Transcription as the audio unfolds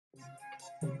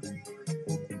Now,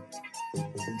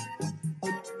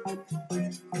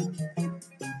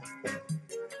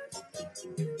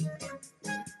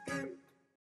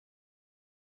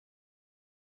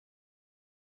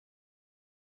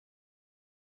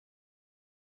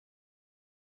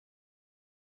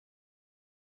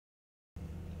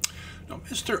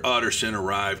 Mr. Utterson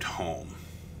arrived home,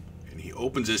 and he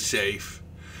opens his safe,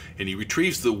 and he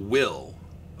retrieves the will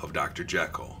of Dr.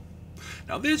 Jekyll.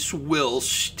 Now, this will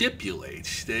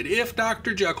stipulates that if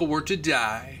Dr. Jekyll were to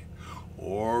die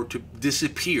or to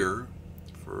disappear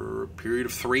for a period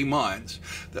of 3 months,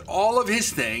 that all of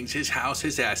his things, his house,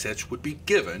 his assets, would be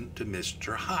given to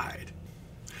Mr. Hyde.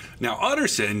 Now,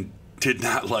 Utterson did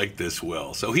not like this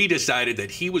will, so he decided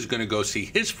that he was going to go see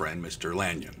his friend, Mr.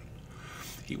 Lanyon.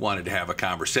 He wanted to have a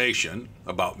conversation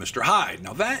about Mr. Hyde.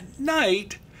 Now, that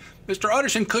night, Mr.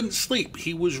 Utterson couldn't sleep.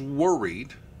 He was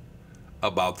worried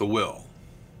about the will.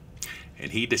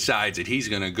 And he decides that he's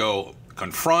going to go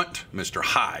confront Mr.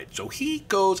 Hyde. So he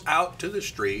goes out to the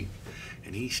street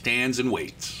and he stands and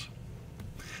waits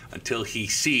until he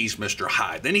sees Mr.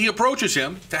 Hyde. Then he approaches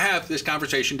him to have this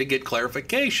conversation to get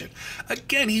clarification.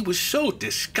 Again, he was so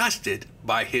disgusted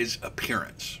by his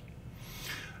appearance.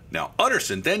 Now,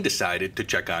 Utterson then decided to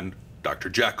check on Dr.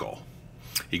 Jekyll.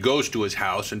 He goes to his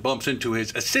house and bumps into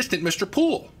his assistant, Mr.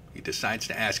 Poole. He decides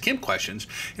to ask him questions.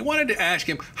 He wanted to ask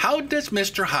him, how does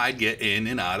Mr. Hyde get in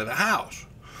and out of the house?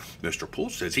 Mr. Poole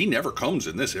says he never comes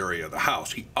in this area of the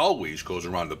house. He always goes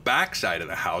around the back side of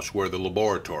the house where the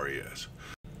laboratory is.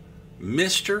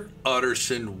 Mr.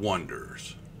 Utterson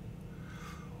wonders,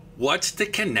 what's the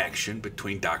connection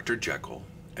between Dr. Jekyll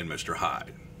and Mr.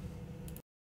 Hyde?